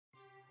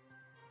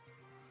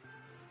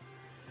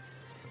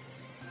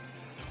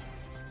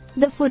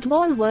The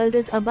football world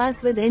is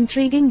abuzz with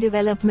intriguing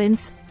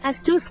developments,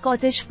 as two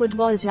Scottish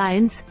football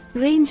giants,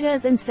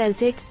 Rangers and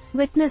Celtic,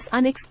 witness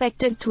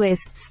unexpected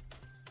twists.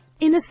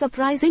 In a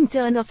surprising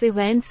turn of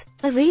events,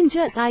 a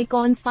Rangers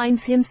icon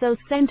finds himself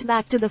sent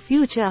back to the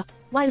future,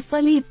 while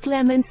Philippe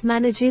Clement's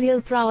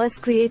managerial prowess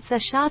creates a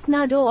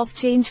Sharknado of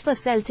change for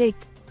Celtic.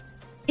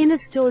 In a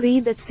story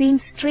that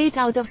seems straight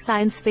out of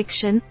science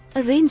fiction,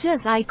 a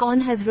Rangers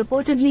icon has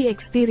reportedly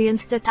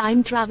experienced a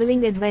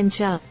time-traveling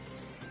adventure.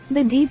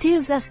 The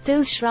details are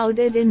still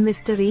shrouded in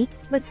mystery,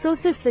 but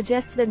sources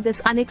suggest that this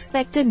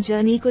unexpected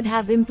journey could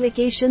have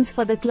implications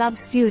for the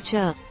club's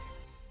future.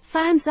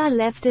 Fans are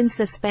left in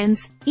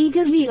suspense,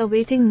 eagerly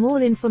awaiting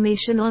more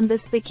information on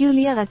this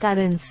peculiar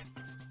occurrence.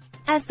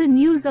 As the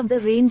news of the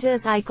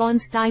Rangers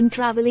icon's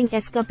time-traveling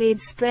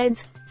escapade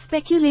spreads,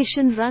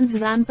 speculation runs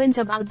rampant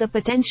about the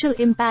potential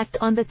impact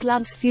on the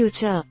club's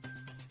future.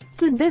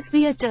 Could this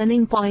be a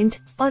turning point,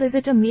 or is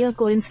it a mere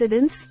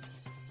coincidence?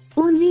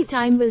 Only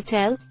time will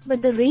tell,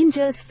 but the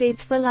Rangers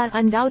faithful are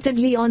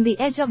undoubtedly on the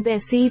edge of their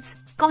seats,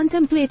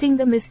 contemplating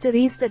the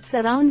mysteries that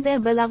surround their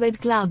beloved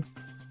club.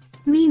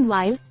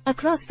 Meanwhile,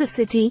 across the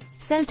city,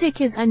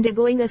 Celtic is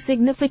undergoing a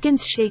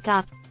significant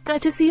shake-up,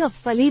 courtesy of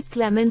Philippe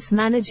Clement's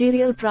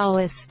managerial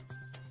prowess.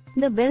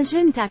 The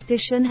Belgian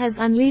tactician has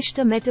unleashed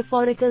a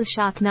metaphorical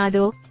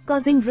Sharknado,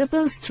 causing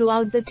ripples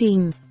throughout the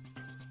team.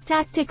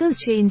 Tactical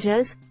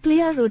changes,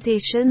 player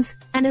rotations,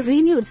 and a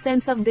renewed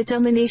sense of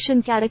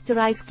determination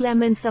characterize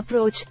Clement's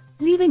approach,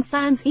 leaving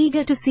fans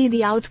eager to see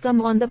the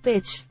outcome on the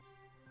pitch.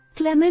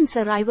 Clement's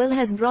arrival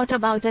has brought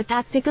about a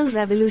tactical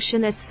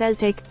revolution at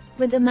Celtic,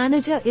 with the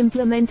manager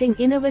implementing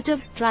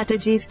innovative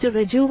strategies to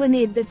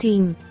rejuvenate the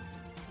team.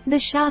 The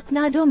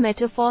Sharknado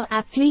metaphor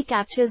aptly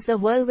captures the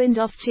whirlwind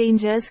of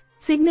changes,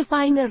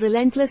 signifying a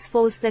relentless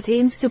force that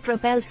aims to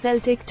propel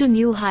Celtic to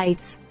new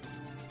heights.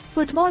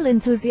 Football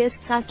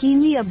enthusiasts are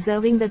keenly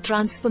observing the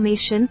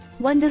transformation,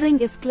 wondering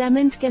if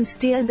Clement can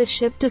steer the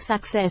ship to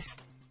success.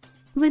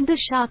 With the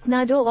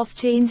Sharknado of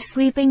change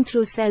sweeping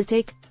through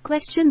Celtic,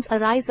 questions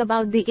arise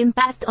about the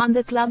impact on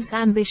the club's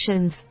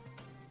ambitions.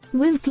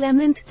 Will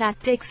Clement's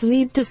tactics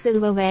lead to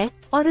silverware,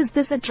 or is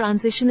this a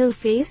transitional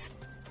phase?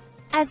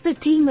 As the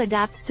team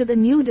adapts to the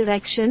new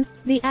direction,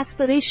 the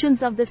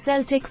aspirations of the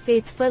Celtic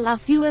faithful are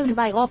fueled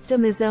by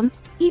optimism,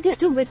 eager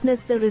to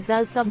witness the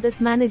results of this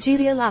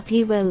managerial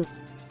upheaval.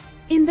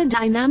 In the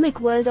dynamic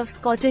world of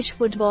Scottish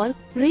football,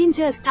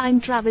 Rangers'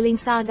 time-traveling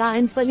saga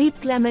and Philippe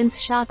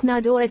Clement's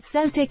Sharknado at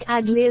Celtic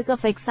add layers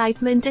of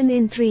excitement and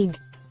intrigue.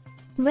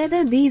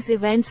 Whether these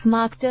events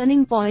mark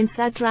turning points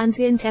or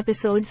transient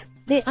episodes,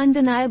 they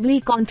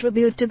undeniably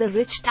contribute to the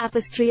rich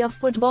tapestry of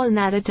football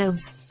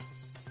narratives.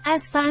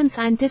 As fans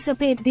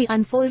anticipate the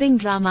unfolding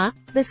drama,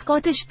 the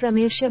Scottish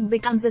Premiership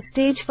becomes a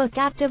stage for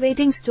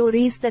captivating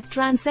stories that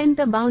transcend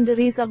the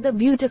boundaries of the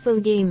beautiful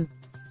game.